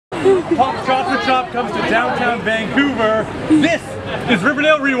Pop Chocolate Shop comes to downtown Vancouver. This is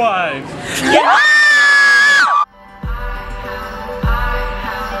Riverdale Rewind. Yeah!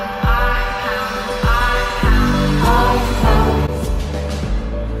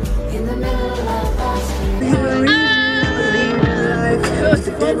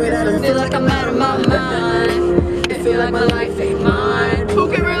 Feel like I'm out of my mind. I feel like my life ain't mine.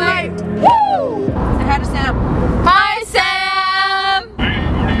 Who can relate? Woo! Say hi to Sam. Hi, Sam!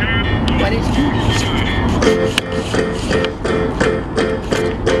 What did you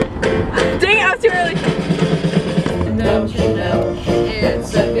dang it, I was too early. Don't you know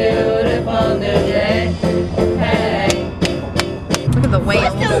it's a beautiful new day? Hey. Look at the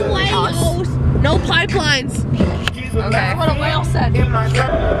whales. The whales. No pipelines. Okay. That's what a whale said.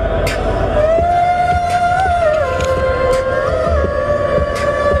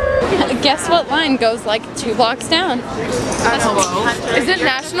 Guess what line goes like 2 blocks down? Is it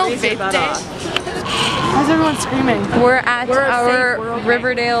National Vape Day? How's everyone screaming? We're at our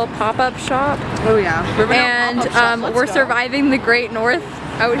Riverdale pop-up shop. Oh yeah. And we're surviving the Great North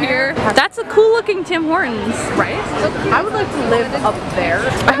out here. That's a cool looking Tim Hortons. Right? I would like to live up there.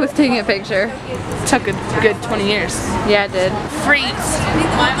 I was taking a picture. Took a good 20 years. Yeah, it did. Freeze.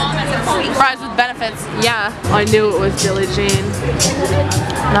 My mom has a fries with benefits. Yeah. I knew it was Billie Jean.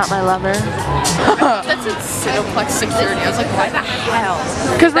 Not my lover. That's at Cineplex 6:30. I was like, why the hell?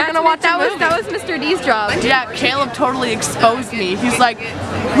 Because we're gonna watch that was Mr. D's job. Yeah, Caleb totally exposed me. He's like,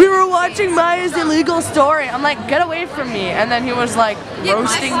 we were watching Maya's illegal story. I'm like, get away from me. And then he was like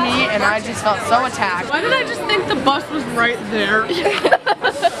roasting me, and I just felt so attacked. Why did I just think the bus was right there?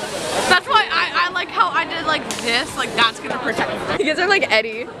 That's why I like how I did like this. Like that's gonna protect me. You guys are like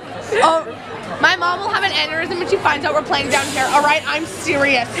Eddie. Oh. My mom will have an aneurysm when she finds out we're playing down here. All right, I'm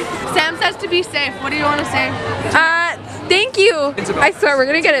serious. Sam says to be safe. What do you want to say? Thank you. I swear we're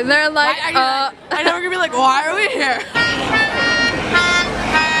gonna get in there and like, I know we're gonna be like, why are we here?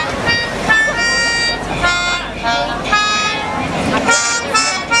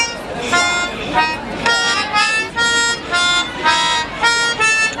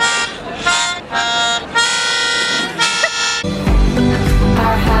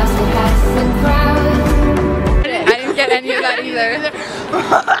 Any of that either.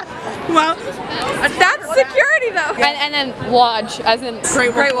 Well, that's security though. And then lodge, as in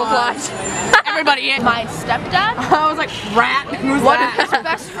Great Wolf Lodge. Everybody in. My stepdad. I was like, rat. Who's that? His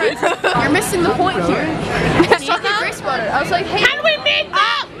best friend. You're missing the point here. I was talking to Grace about it. I was like, hey. Can we meet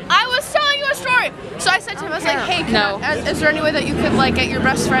up? I was telling you a story. So I said to him, I was like, hey, is there any way that you could like get your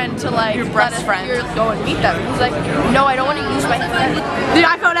best friend to like let us go and meet them? He's like, no, I don't want to use my phone. The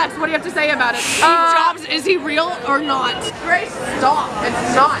iPhone X. What do you have to say about it? Steve Jobs, is he real or not? Grace, stop.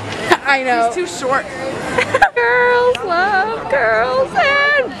 It's not. I know. He's too short. Girls love girls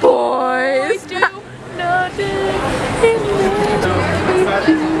and boys. We do nothing.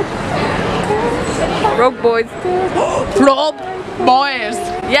 Rogue boys. Rogue boys.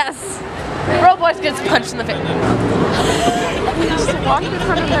 Yes. Rogue boys gets punched in the face. Just walked in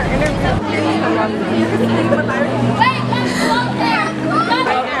front of their interview. Wait, let's go there.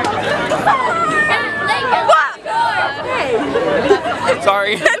 What?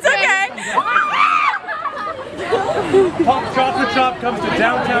 Sorry. It's okay. Pop Chocolate Shop comes to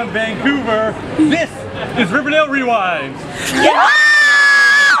downtown Vancouver. This is Riverdale Rewind. Yeah!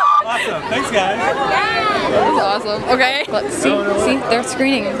 Awesome. Thanks, guys. That was awesome. Okay. Let's see. See, they're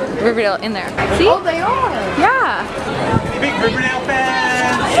screening Riverdale in there. See? Oh, they are. Yeah. Big Riverdale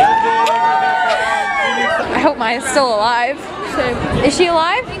fans. I hope Maya's still alive. Is she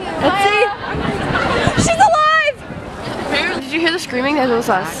alive? Let's see. She's alive! Did you hear the screaming? That was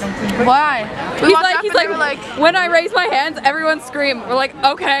us. Why? He's like, when I raise my hands, everyone scream. We're like,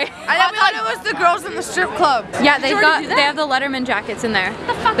 okay. I thought it was the girls in the strip club. Yeah, they have the Letterman jackets in there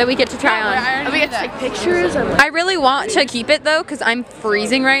that we get to try on. And we get to take pictures. I really want to keep it though, because I'm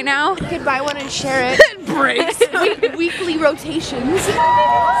freezing right now. You could buy one and share it. It breaks. Weekly rotations.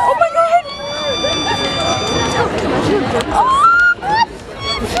 Oh my god!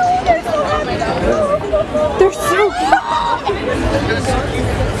 They're so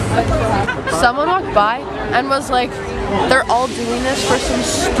Someone walked by and was like, they're all doing this for some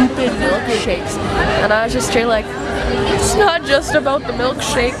stupid milkshakes. And I was just straight like, it's not just about the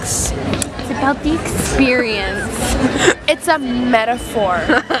milkshakes. It's about the experience. It's a metaphor.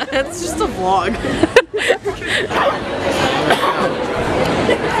 It's just a vlog.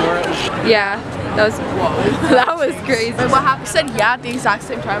 Yeah, that was crazy. Wait, what happened? We said yeah at the exact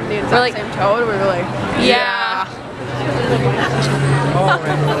same time, the exact same tone. We were like, yeah.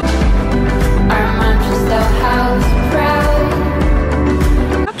 Our Manchester house proud.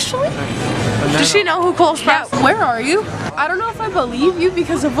 Actually, she know who Cole Sprouse? Yeah. Where are you? I don't know if I believe you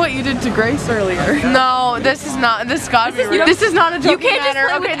because of what you did to Grace earlier. No, this is not. This got me. This is not a joking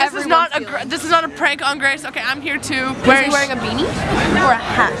matter. Okay, this is not a prank on Grace. Okay, I'm here too. Where is he wearing a beanie or a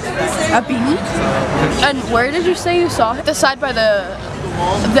hat? A beanie. And where did you say you saw him? The side by the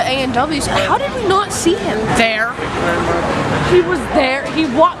A&Ws. How did we not see him? There. He was there. He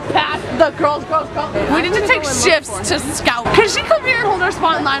walked past the girls. We need to take shifts to scout. Can she come here and hold our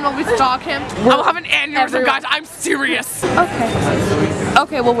spot in line while we stalk him? I'll have an aneurysm, guys. I'm serious. Okay.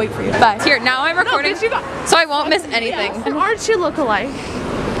 Okay, we'll wait for you. Bye. Here, now I'm recording, so I won't miss anything. And aren't you look-alike?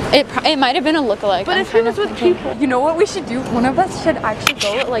 It might have been a lookalike. But if he was with people. You know what we should do? One of us should actually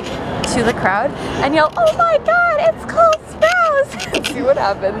go like to the crowd and yell, "Oh my God, it's Cole Sprouse!" See what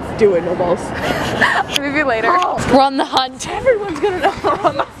happens. Do it almost. Maybe later. Oh. We're on the hunt. Everyone's gonna know we're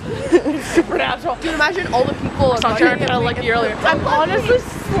on the hunt. Supernatural. Dude, imagine all the people. Like earlier. I'm honestly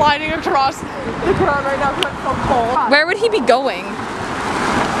sliding across the crowd right now because I'm so cold. Where would he be going?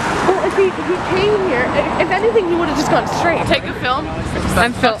 Well, if he came here, if anything, he would have just gone straight. Take a film.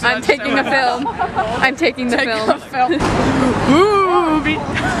 I'm taking a film. I'm taking the film. Ooh,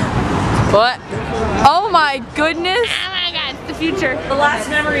 what? Oh my goodness! Oh my God, it's the future. The last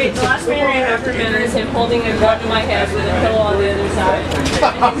memory I have from him is him holding a gun to my head with a pillow on the other side.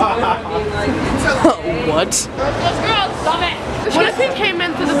 What? Let's go, stop it. What if he came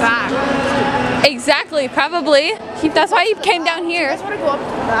in through the back? Exactly, probably. That's why he came down here. You guys want to go up to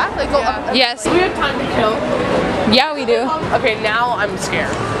the back? Like go up? Yes. We have time to kill. Yeah, we do. Okay, now I'm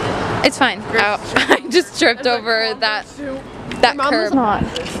scared. It's fine. I just tripped over that curb.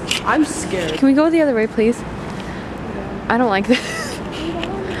 I'm scared. Can we go the other way, please? I don't like this.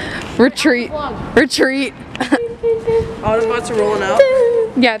 Retreat. Retreat. I was about to roll out.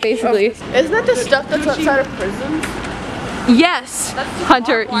 Yeah, basically. Isn't that the stuff that's outside of prisons? Yes,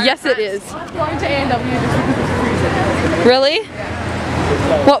 Hunter. Yes, it is. I'm going to A&W just because it's freezing. Really?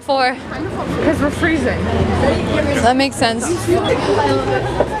 What for? Because we're freezing. That makes sense. I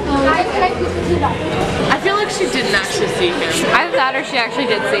feel like she didn't actually see him. Either that or she actually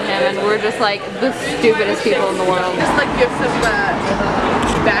did see him and we're just like the stupidest people in the world. Just like gives them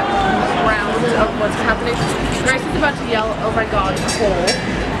the background of what's happening. Grace is about to yell, "Oh my God, Cole,"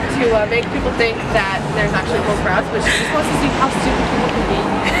 to make people think that there's actually Cole Sprouse, but she just wants to see how stupid people can be.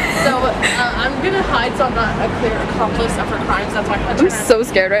 So I'm gonna hide so I'm not a clear accomplice of her crimes. That's why I'm so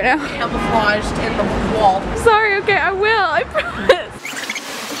scared right now. Camouflaged in the wall. Sorry, okay, I will. I promise.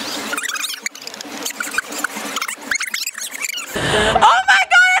 Oh my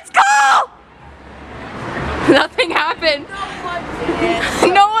God, it's Cole! Nothing happened.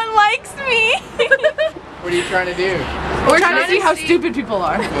 No one likes me. What are you trying to do? We're trying to see how stupid people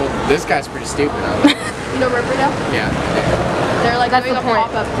are. Well, this guy's pretty stupid. You know Riverdale? Yeah. They're like doing a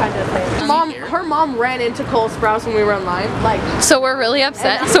pop-up kind of thing. Her mom ran into Cole Sprouse when we were online. So we're really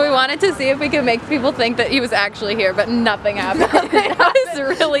upset. So we wanted to see if we could make people think that he was actually here, but nothing happened. That was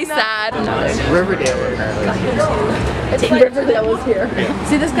really sad. Riverdale apparently. It's like Riverdale was here.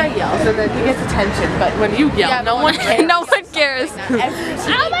 See, this guy yells and then he gets attention, but when you yell, no one cares. No one cares.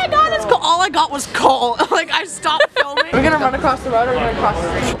 Oh my God, it's Cole. All I got was Cole. Like, I stopped filming. We're gonna run across the road or we're gonna cross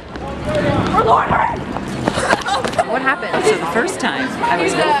the street. We're going. What happened? So the first time I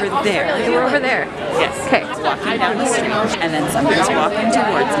was over there. You were over there? Yes. Okay. Walking down the street, and then somebody was walking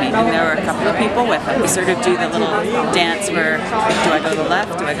towards me, and there were a couple of people with him. We sort of do the little dance where, do I go to the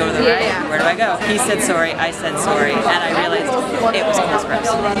left? Do I go to the right? Where do I go? He said sorry, I said sorry, and I realized it was Cole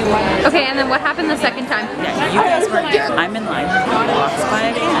Sprouse. Okay, and then what happened the second time? Yeah, you guys weren't there. I'm in line. He walks by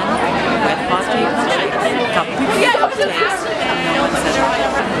again with coffee, a couple people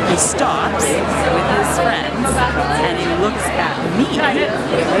he stops with his friends and he looks at me,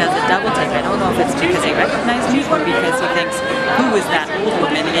 does a double take. I don't know if it's because he recognized me or because he thinks, who is that old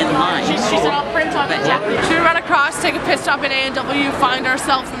woman in line? But yeah. Should we run across, take a pit stop in A&W, find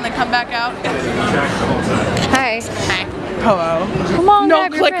ourselves, and then come back out? Hi. Hey. Hello. Come on, no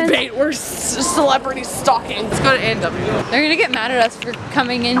clickbait, we're celebrity stalking. Let's go to A&W. They're gonna get mad at us for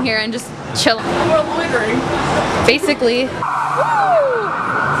coming in here and just chilling. We're loitering. Basically.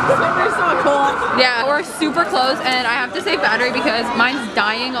 We're so cool. Yeah, we're super close, and I have to save battery because mine's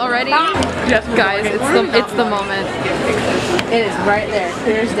dying already. Yes, guys, it's the moment. It is right there,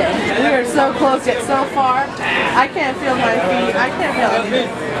 clear as day. We are so close yet so far. I can't feel my feet. I can't feel anything.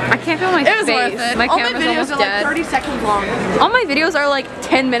 I can't feel my face. It was worth it. My All my camera's videos almost are dead. like 30 seconds long. All my videos are like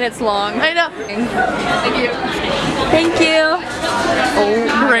 10 minutes long. I know. Thank you. Thank you.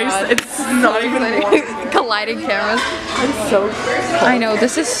 Oh, Grace, it's not even colliding cameras. I'm so I know,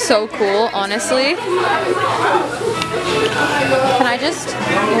 this is so cool, honestly. Can I just...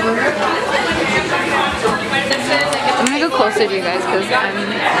 I'm gonna go closer to you guys because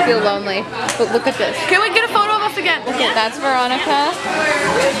I feel lonely. But look at this. Can we get a photo of us again? Look at that's Veronica.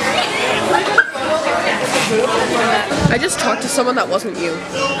 I just talked to someone that wasn't you.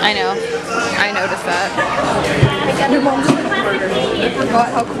 I know. I noticed that. Your mom's in the burger. I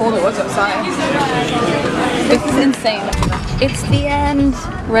forgot how cold it was outside. This is insane. It's the end,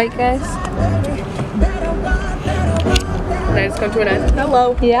 right, guys? Did I just come to an end?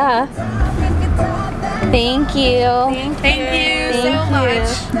 Hello. Yeah. Thank you. Thank you so much.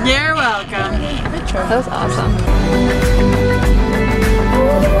 You're welcome. That was awesome.